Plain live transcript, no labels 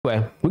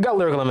Anyway, we got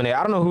Lyrical Lemonade.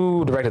 I don't know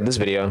who directed this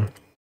video.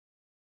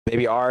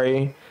 Maybe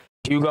Ari,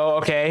 Hugo.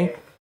 Okay,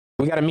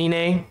 we got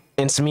Aminé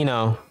and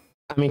Smino.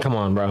 I mean, come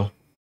on, bro.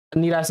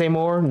 Need I say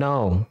more?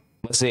 No.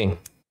 Let's see.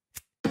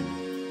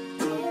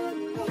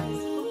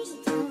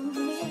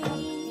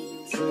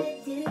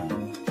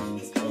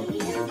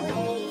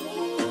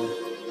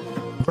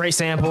 Great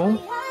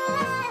sample.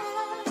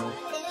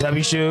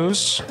 W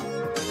shoes.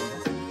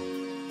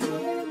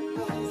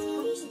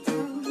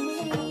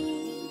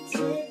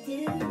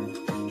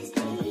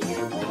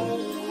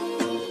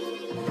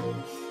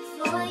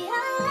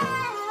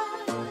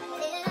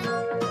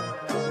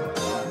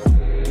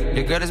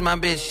 The girl is my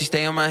bitch, she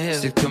stay on my hip,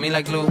 stick to me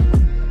like glue.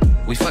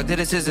 We fucked to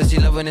the sister, she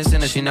love when it's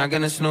in her, she not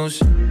gonna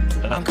snooze.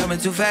 I'm coming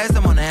too fast,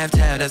 I'm on a half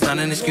tab, that's not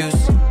an excuse.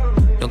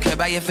 Don't care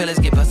about your feelings,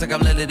 get bust like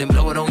I'm little, then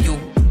blow it on you.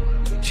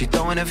 She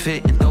throwing a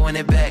fit and throwing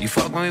it back. You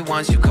fuck with me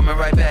once, you coming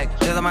right back.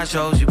 Tell her my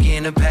shows, you get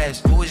in the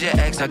past. Who is your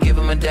ex? I'll give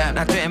him a dap.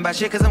 Not threatened by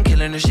shit, cause I'm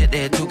killing the shit.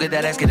 They're too good,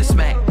 that ass get a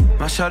smack.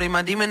 My shorty,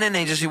 my demon and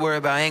angel, she worry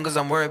about angles,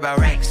 I'm worried about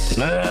ranks.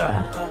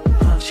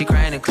 She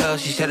crying in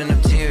clubs, she shedding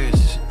them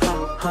tears.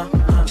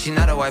 She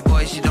not a white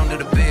boy, she don't do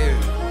the beard.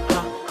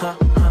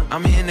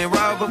 I'm hitting it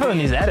raw, but putting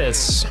these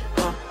edits.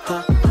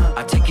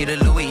 I take you to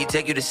Louis, he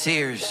take you to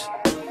Sears.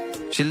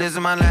 She lives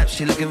in my lap,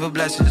 she looking for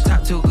blessings.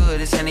 Top too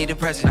good, it's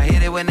antidepressant. I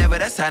hit it whenever,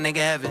 that's how nigga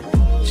heaven.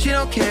 She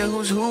don't care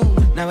who's who.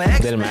 Now my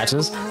ex. Did it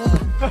matches?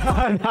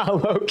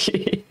 Not low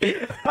key.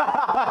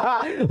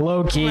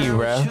 Low key,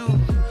 bro.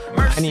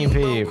 I need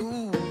peep.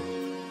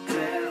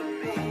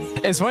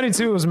 It's funny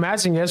too, it was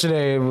matching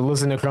yesterday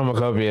listening to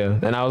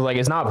Chromacopia. And I was like,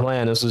 it's not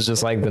planned. This was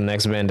just like the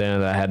next bandana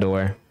that I had to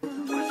wear.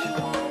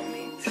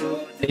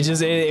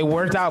 It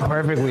worked out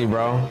perfectly,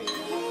 bro.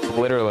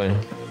 Literally.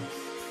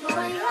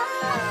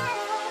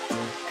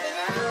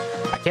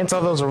 I can't tell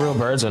if those are real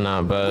birds or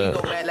not, but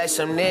we go back like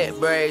some net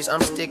braids. I'm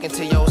sticking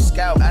to your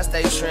scalp. I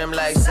stay trim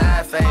like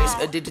side face.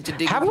 Addicted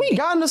to have we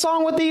gotten a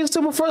song with these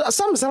two before?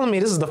 Something's telling me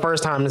this is the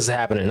first time this is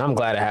happening. I'm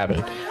glad it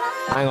happened.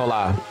 I ain't gonna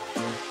lie.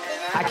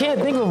 I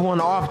can't think of one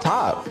off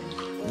top.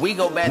 We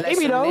go back like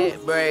some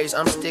net braids.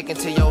 I'm sticking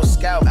to your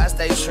scalp. I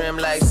stay trim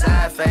like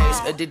side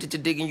face. Addicted to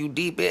digging you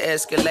deep, it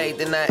escalate,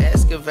 then I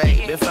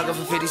excavate. Been fucking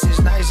for 56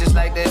 nights, just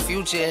like that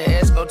Future and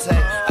Escote.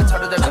 I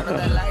told her to turn on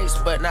the lights,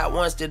 but not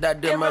once did I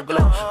dim her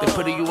glow. Been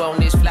putting you on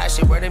this flash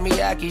shit, where the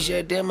Miyagi's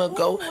your demo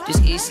go. This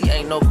easy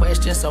ain't no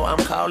question, so I'm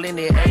calling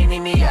it ain't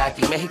in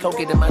Miyagi. Mexico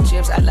getting my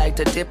chips, I like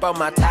to dip on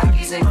my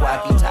Takis and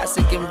guapi.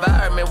 Toxic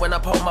environment when I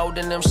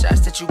promoting them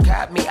shots that you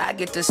caught me. I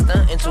get to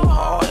stunting too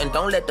hard, and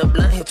don't let the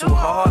blunt hit too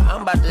hard.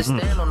 I'm about to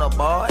stand on the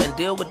bar and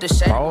deal with the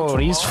shame. Oh,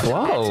 these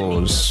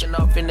flows.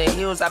 Off in the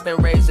hills, I've been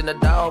raising a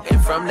dog, and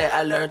from there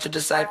I learned to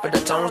decipher the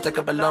tones that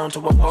could belong to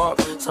a park.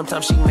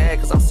 Sometimes she mad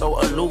cause I'm so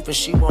aloof and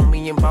she want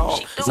me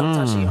involved.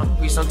 Sometimes she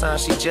hungry,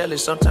 sometimes she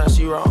jealous, sometimes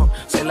she wrong.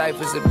 Say life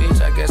is a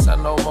bitch, I guess I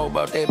know more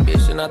about that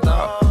bitch than I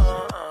thought.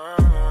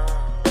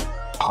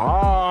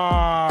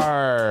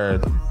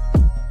 Hard.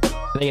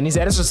 Nigga, these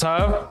edits are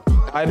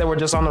tough. Either we're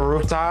just on the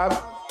rooftop.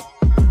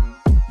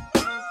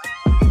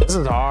 This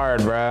is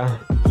hard, bruh.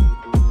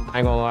 I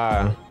ain't gonna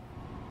lie.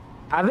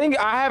 I think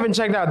I haven't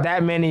checked out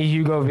that many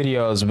Hugo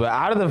videos, but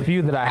out of the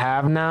few that I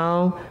have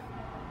now,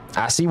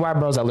 I see why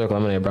bro's at Lyrical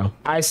Lemonade, bro.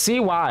 I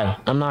see why.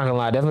 I'm not gonna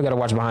lie. Definitely gotta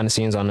watch behind the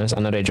scenes on this. I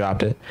know they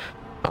dropped it.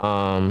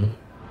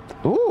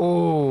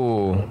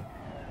 Ooh.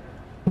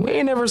 We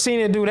ain't never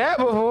seen it do that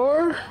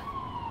before.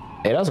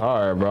 Hey, that's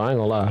hard, bro. I ain't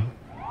gonna lie.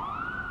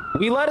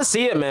 We let us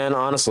see it, man,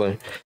 honestly.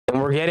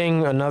 And we're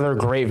getting another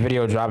great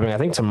video dropping, I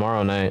think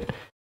tomorrow night,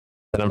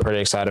 that I'm pretty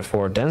excited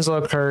for.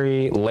 Denzel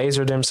Curry,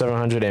 Laser Dim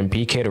 700, and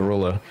PK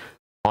Derula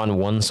on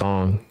one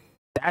song.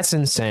 That's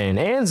insane.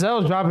 And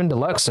Zell's dropping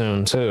deluxe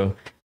soon too.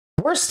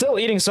 We're still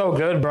eating so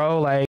good, bro. Like